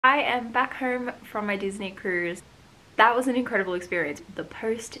I am back home from my Disney cruise. That was an incredible experience. The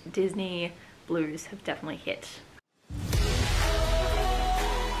post-Disney blues have definitely hit.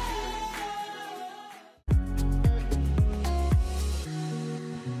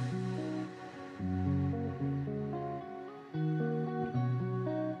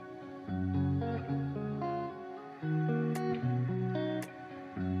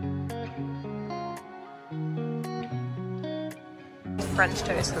 French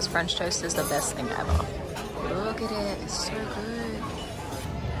toast, because French toast is the best thing ever. Look at it, it's so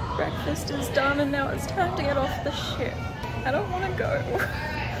good. Breakfast is done and now it's time to get off the ship. I don't want to go.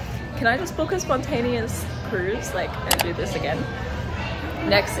 Can I just book a spontaneous cruise, like, and do this again?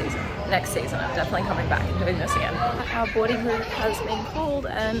 Next season, I'm definitely coming back and doing this again. Our boarding route has been called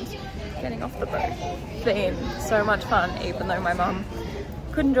and getting off the boat. It's been so much fun, even though my mum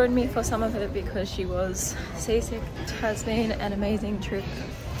couldn't join me for some of it because she was seasick. It has been an amazing trip.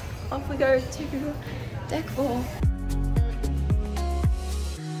 Off we go to deck 4.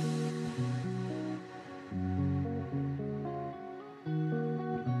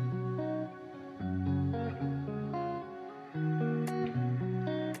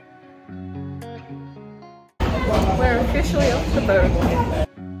 We're officially off the boat.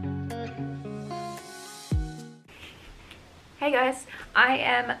 Hey guys, I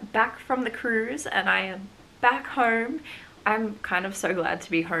am back from the cruise and I am back home. I'm kind of so glad to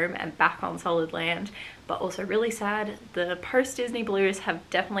be home and back on solid land, but also really sad. The post-Disney blues have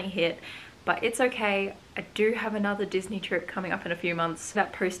definitely hit, but it's okay. I do have another Disney trip coming up in a few months.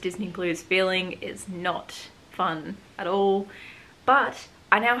 That post-Disney blues feeling is not fun at all, but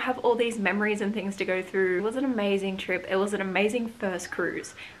I now have all these memories and things to go through. It was an amazing trip. It was an amazing first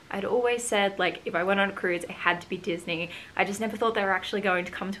cruise. I'd always said, like, if I went on a cruise, it had to be Disney. I just never thought they were actually going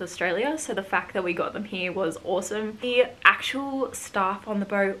to come to Australia, so the fact that we got them here was awesome. The actual staff on the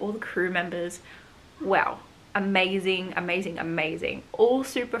boat, all the crew members, wow, amazing, amazing, amazing. All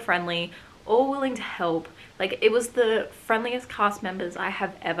super friendly, all willing to help. Like, it was the friendliest cast members I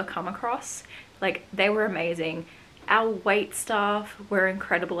have ever come across. Like, they were amazing. Our wait staff were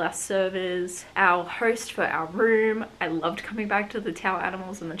incredible, our servers, our host for our room. I loved coming back to the Tower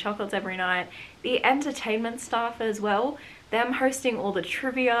Animals and the chocolates every night. The entertainment staff as well, them hosting all the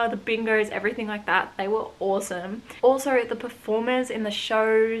trivia, the bingos, everything like that, they were awesome. Also the performers in the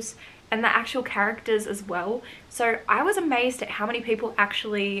shows and the actual characters as well. So I was amazed at how many people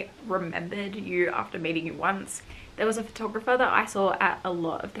actually remembered you after meeting you once. There was a photographer that I saw at a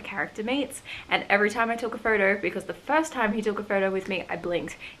lot of the character meets, and every time I took a photo, because the first time he took a photo with me I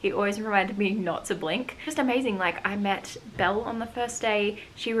blinked, he always reminded me not to blink. Just amazing. Like, I met Belle on the first day,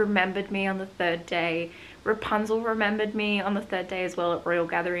 she remembered me on the third day, Rapunzel remembered me on the third day as well at Royal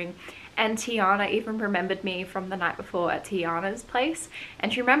Gathering, and Tiana even remembered me from the night before at Tiana's place,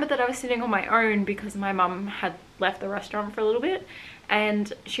 and she remembered that I was sitting on my own because my mum had left the restaurant for a little bit,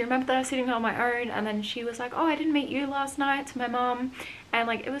 and she remembered that I was sitting on my own, and then she was like, oh, I didn't meet you last night, to my mum. And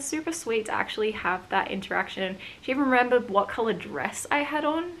like, it was super sweet to actually have that interaction. She even remembered what color dress I had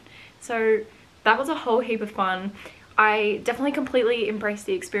on, so that was a whole heap of fun. I definitely completely embraced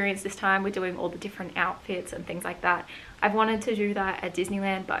the experience this time. We're doing all the different outfits and things like that. I've wanted to do that at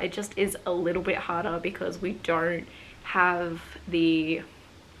Disneyland, but it just is a little bit harder because we don't have the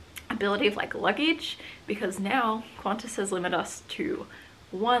ability of like luggage, because now Qantas has limited us to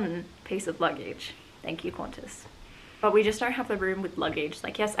 1 piece of luggage. Thank you, Qantas. But we just don't have the room with luggage.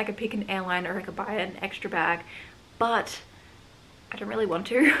 Like, yes, I could pick an airline or I could buy an extra bag, but I don't really want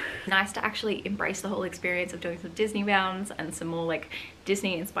to. Nice to actually embrace the whole experience of doing some Disney rounds and some more like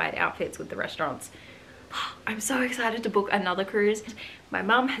Disney inspired outfits with the restaurants. I'm so excited to book another cruise. My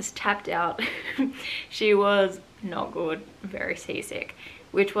mum has tapped out. She was not good, very seasick,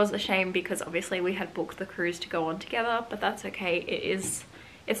 which was a shame because obviously we had booked the cruise to go on together, but that's okay.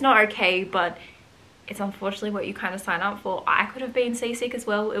 It's not okay, but it's unfortunately what you kind of sign up for. I could have been seasick as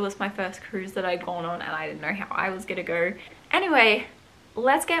well. It was my first cruise that I'd gone on and I didn't know how I was gonna go. Anyway,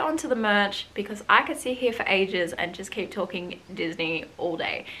 let's get on to the merch because I could sit here for ages and just keep talking Disney all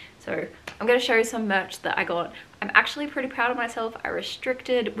day. So I'm going to show you some merch that I got. I'm actually pretty proud of myself. I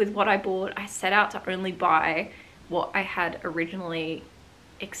restricted with what I bought. I set out to only buy what I had originally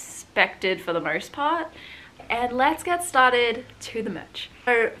expected for the most part. And let's get started to the merch.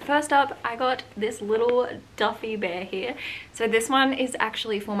 So first up, I got this little Duffy bear here. So this one is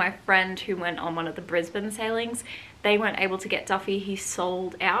actually for my friend who went on one of the Brisbane sailings. They weren't able to get Duffy, he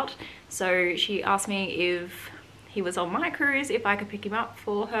sold out. So she asked me if he was on my cruise, if I could pick him up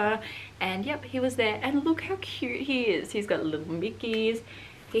for her, and yep, he was there. And look how cute he is. He's got little Mickeys.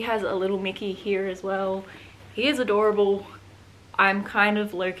 He has a little Mickey here as well. He is adorable. I'm kind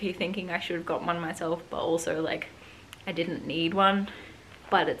of low-key thinking I should have got one myself, but also like I didn't need one.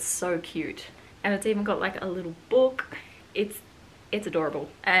 But it's so cute, and it's even got like a little book. It's adorable.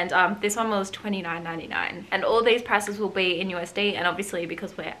 And this one was $29.99, and all these prices will be in USD, and obviously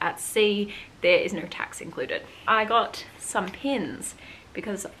because we're at sea there is no tax included. I got some pins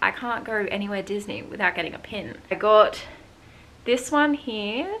because I can't go anywhere Disney without getting a pin. I got this one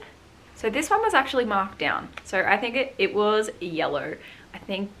here. So this one was actually marked down, so I think it was yellow. I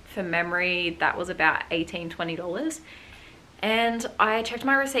think for memory that was about $18-20. And I checked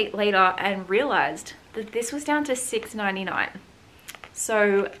my receipt later and realized that this was down to $6.99.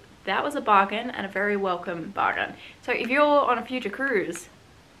 So that was a bargain, and a very welcome bargain. So if you're on a future cruise,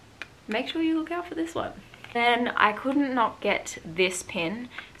 make sure you look out for this one. Then I couldn't not get this pin.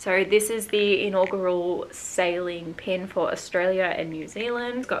 So this is the inaugural sailing pin for Australia and New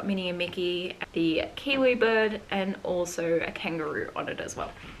Zealand. It's got Minnie and Mickey, the kiwi bird, and also a kangaroo on it as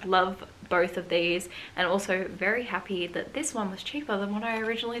well. Love both of these, and also very happy that this one was cheaper than what I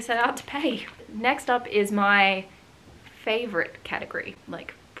originally set out to pay. Next up is my favorite category.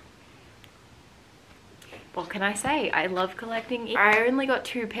 Like, what can I say? I love collecting. I only got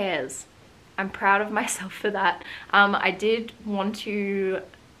 2 pairs. I'm proud of myself for that. I did want to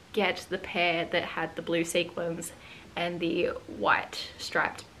get the pair that had the blue sequins and the white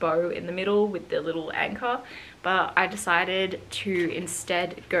striped bow in the middle with the little anchor, but I decided to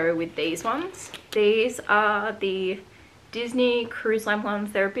instead go with these ones. These are the Disney Cruise Line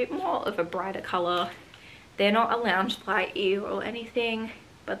ones. They're a bit more of a brighter color. They're not a Loungefly ear or anything,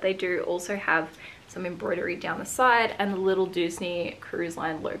 but they do also have some embroidery down the side and the little Disney Cruise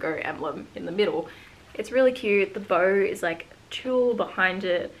Line logo emblem in the middle. It's really cute. The bow is like tulle behind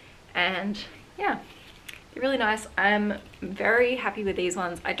it, and yeah, they're really nice. I'm very happy with these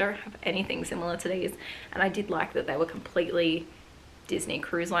ones. I don't have anything similar to these, and I did like that they were completely Disney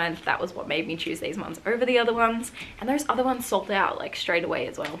Cruise Line. That was what made me choose these ones over the other ones, and those other ones sold out like straight away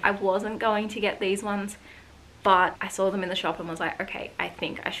as well. I wasn't going to get these ones, but I saw them in the shop and was like, okay, I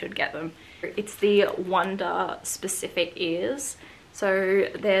think I should get them. It's the Wonder specific ears. So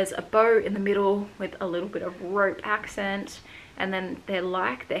there's a bow in the middle with a little bit of rope accent, and then they're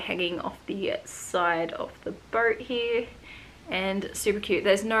hanging off the side of the boat here, and super cute.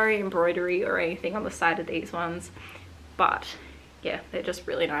 There's no embroidery or anything on the side of these ones, but yeah, they're just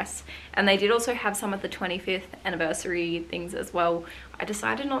really nice. And they did also have some of the 25th anniversary things as well. I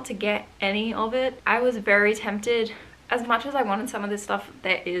decided not to get any of it. I was very tempted. As much as I wanted some of this stuff,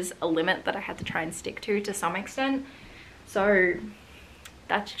 there is a limit that I had to try and stick to some extent. So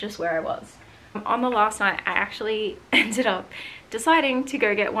that's just where I was. On the last night, I actually ended up deciding to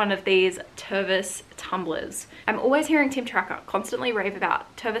go get one of these Tervis tumblers. I'm always hearing Tim Tracker constantly rave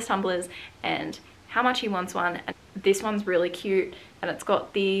about Tervis tumblers and how much he wants one. And this one's really cute, and it's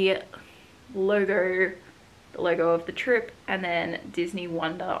got the logo of the trip, and then Disney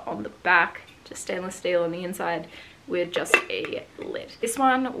Wonder on the back, just stainless steel on the inside with just a lid. This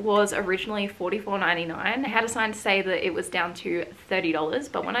one was originally $44.99. I had a sign to say that it was down to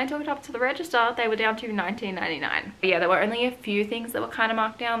 $30, but when I took it up to the register, they were down to $19.99. Yeah, there were only a few things that were kind of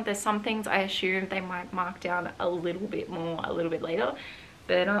marked down. There's some things I assumed they might mark down a little bit more a little bit later.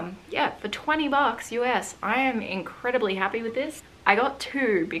 But yeah, for 20 bucks US, I am incredibly happy with this. I got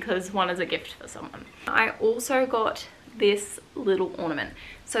 2 because one is a gift for someone. I also got this little ornament.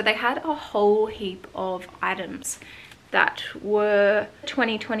 So they had a whole heap of items that were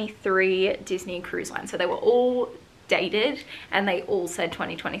 2023 Disney Cruise Line. So they were all dated and they all said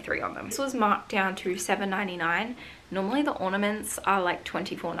 2023 on them. This was marked down to $7.99. Normally the ornaments are like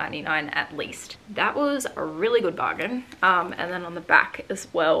 $24.99 at least. That was a really good bargain. And then on the back as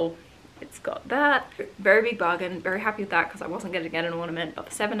well, it's got that. Very big bargain. Very happy with that because I wasn't going to get an ornament, but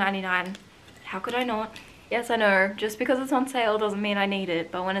for $7.99, how could I not? Yes, I know, just because it's on sale doesn't mean I need it,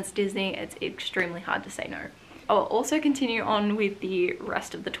 but when it's Disney, it's extremely hard to say no. I'll also continue on with the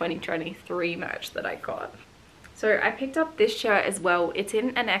rest of the 2023 merch that I got. So I picked up this shirt as well. It's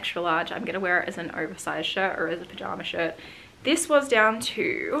in an extra large. I'm gonna wear it as an oversized shirt or as a pajama shirt. This was down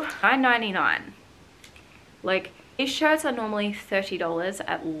to $9.99. Like, these shirts are normally $30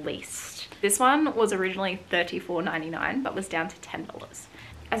 at least. This one was originally $34.99, but was down to $10.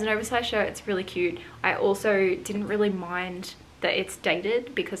 As an oversized shirt, it's really cute. I also didn't really mind that it's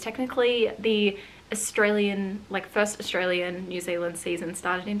dated because technically the Australian, like first Australian New Zealand season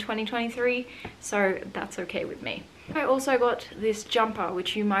started in 2023, so that's okay with me. I also got this jumper,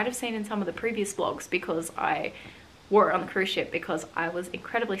 which you might have seen in some of the previous vlogs because I wore it on the cruise ship because I was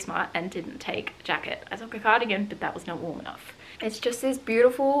incredibly smart and didn't take a jacket. I took a cardigan, but that was not warm enough. It's just this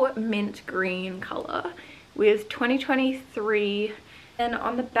beautiful mint green color with 2023, and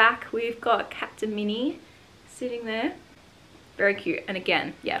on the back we've got Captain Minnie sitting there. Very cute. And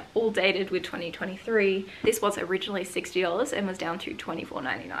again, yeah, all dated with 2023. This was originally $60 and was down to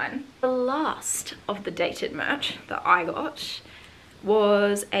 $24.99. The last of the dated merch that I got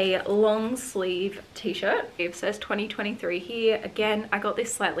was a long sleeve t-shirt. It says 2023 here. Again, I got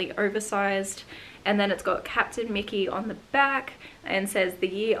this slightly oversized, and then it's got Captain Mickey on the back and says the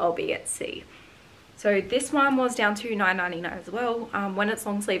year I'll be at sea. So this one was down to $9.99 as well. When it's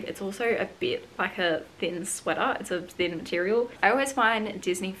long sleeve, it's also a bit like a thin sweater. It's a thin material. I always find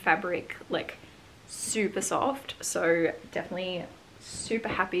Disney fabric like super soft, so definitely super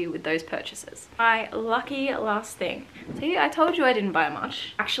happy with those purchases. My lucky last thing. See, I told you I didn't buy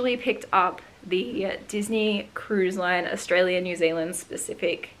much. Actually picked up the Disney Cruise Line Australia New Zealand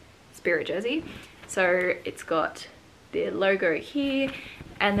specific Spirit jersey. So it's got the logo here,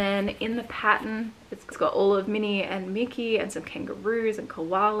 and then in the pattern it's got all of Minnie and Mickey and some kangaroos and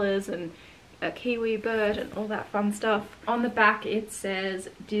koalas and a kiwi bird and all that fun stuff. On the back it says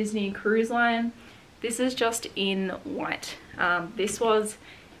Disney Cruise Line. This is just in white. This was,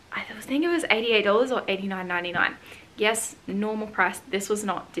 I think it was $88 or $89.99. Yes, normal price. This was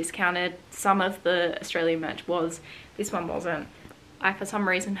not discounted. Some of the Australian merch was, this one wasn't. I for some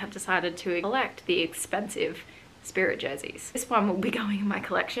reason have decided to collect the expensive Spirit jerseys. This one will be going in my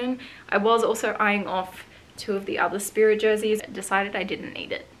collection. I was also eyeing off two of the other Spirit jerseys. Decided I didn't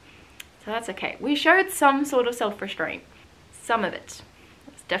need it. So that's okay. We showed some sort of self-restraint. Some of it.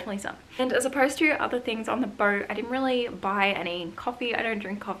 Definitely some. And as opposed to other things on the boat, I didn't really buy any coffee. I don't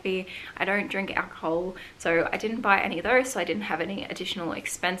drink coffee. I don't drink alcohol. So I didn't buy any of those. So I didn't have any additional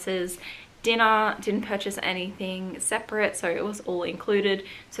expenses. Dinner, didn't purchase anything separate, so it was all included.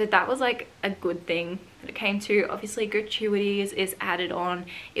 So that was like a good thing that it came to. Obviously gratuities is added on.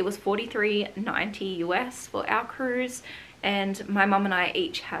 It was $43.90 US for our cruise, and my mum and I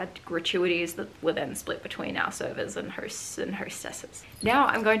each had gratuities that were then split between our servers and hosts and hostesses. Now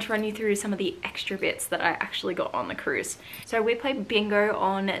I'm going to run you through some of the extra bits that I actually got on the cruise. So we played bingo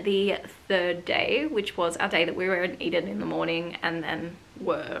on the third day, which was our day that we were in Eden in the morning and then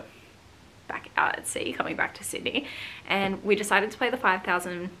were back out at sea coming back to Sydney, and we decided to play the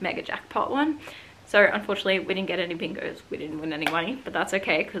 5,000 mega jackpot one. So unfortunately we didn't get any bingos, we didn't win any money, but that's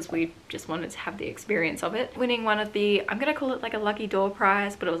okay because we just wanted to have the experience of it. Winning one of the, I'm gonna call it like a lucky door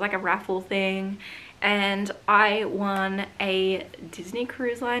prize, but it was like a raffle thing, and I won a Disney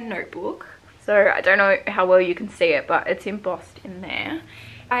Cruise Line notebook. So I don't know how well you can see it, but it's embossed in there.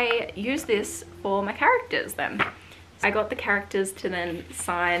 I used this for my characters then. I got the characters to then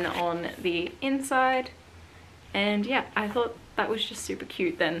sign on the inside, and yeah, I thought that was just super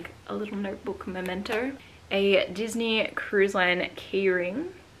cute. Then a little notebook memento, a Disney Cruise Line keyring.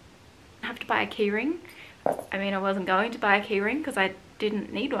 I have to buy a keyring. I mean, I wasn't going to buy a keyring because I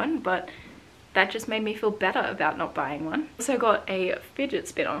didn't need one, but that just made me feel better about not buying one. Also got a fidget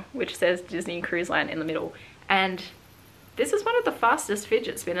spinner which says Disney Cruise Line in the middle, and this is one of the fastest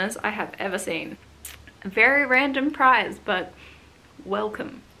fidget spinners I have ever seen. A very random prize, but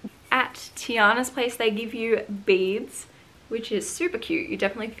welcome. At Tiana's place they give you beads, which is super cute. You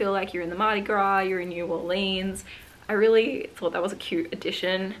definitely feel like you're in the Mardi Gras, you're in New Orleans. I really thought that was a cute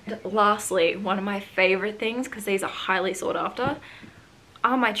addition. And lastly, one of my favorite things, because these are highly sought after,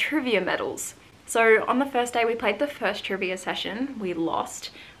 are my trivia medals. So on the first day we played the first trivia session, we lost.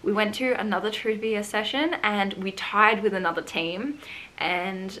 We went to another trivia session and we tied with another team,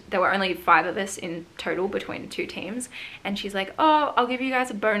 and there were only 5 of us in total between 2 teams, and she's like, oh, I'll give you guys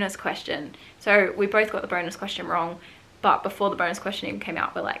a bonus question. So we both got the bonus question wrong, but before the bonus question even came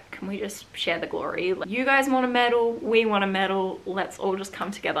out, we're like, can we just share the glory? Like, you guys want a medal, we want a medal, let's all just come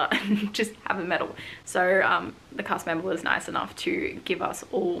together and just have a medal. So the cast member was nice enough to give us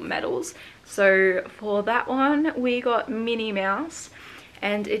all medals. So for that one we got Minnie Mouse,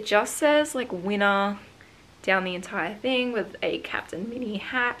 and it just says like winner down the entire thing with a Captain Minnie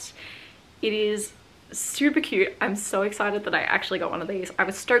hat. It is super cute. I'm so excited that I actually got one of these. I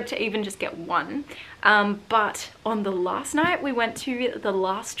was stoked to even just get one. But on the last night we went to the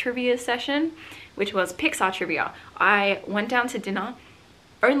last trivia session, which was Pixar trivia. I went down to dinner,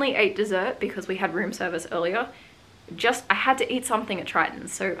 only ate dessert because we had room service earlier. I had to eat something at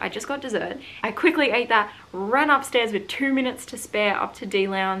Triton's, so I just got dessert. I quickly ate that, ran upstairs with 2 minutes to spare up to D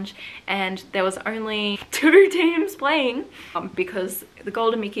Lounge, and there was only 2 teams playing because the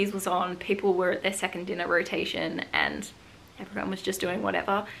Golden Mickeys was on, people were at their second dinner rotation, and everyone was just doing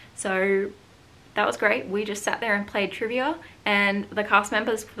whatever. So that was great. We just sat there and played trivia, and the cast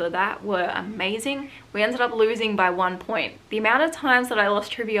members for that were amazing. We ended up losing by 1 point. The amount of times that I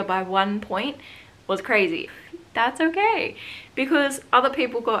lost trivia by 1 point was crazy. That's okay, because other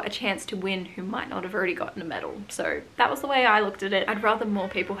people got a chance to win who might not have already gotten a medal. So that was the way I looked at it. I'd rather more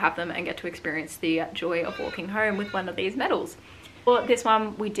people have them and get to experience the joy of walking home with one of these medals. For this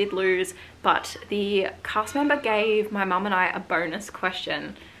one, we did lose, but the cast member gave my mum and I a bonus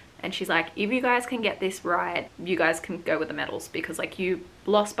question. And she's like, if you guys can get this right, you guys can go with the medals, because like you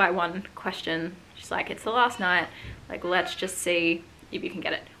lost by one question. She's like, it's the last night, like let's just see if you can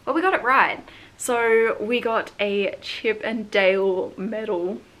get it. Well, we got it right. So we got a Chip and Dale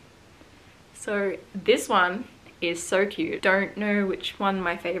medal. So this one is so cute. Don't know which one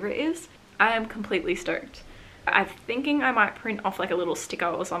my favorite is. I am completely stoked. I'm thinking I might print off like a little sticker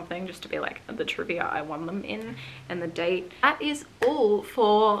or something just to be like the trivia I won them in and the date. That is all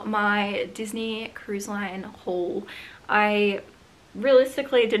for my Disney Cruise Line haul. I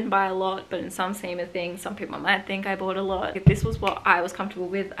realistically didn't buy a lot, but in some scheme of things, some people might think I bought a lot. If this was what I was comfortable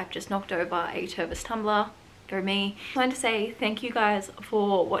with, I've just knocked over a Tervis tumbler. Go me. I wanted to say thank you guys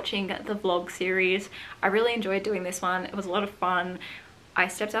for watching the vlog series. I really enjoyed doing this one. It was a lot of fun. I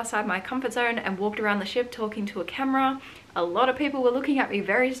stepped outside my comfort zone and walked around the ship talking to a camera. A lot of people were looking at me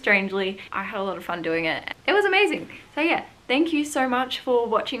very strangely. I had a lot of fun doing it. It was amazing. So yeah, thank you so much for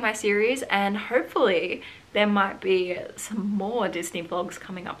watching my series, and hopefully there might be some more Disney vlogs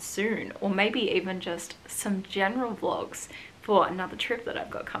coming up soon, or maybe even just some general vlogs for another trip that I've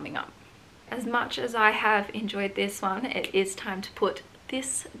got coming up. As much as I have enjoyed this one, it is time to put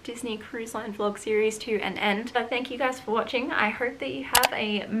this Disney Cruise Line vlog series to an end. But thank you guys for watching. I hope that you have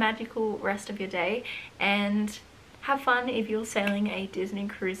a magical rest of your day and have fun if you're sailing a Disney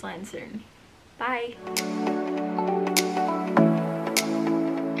Cruise Line soon. Bye!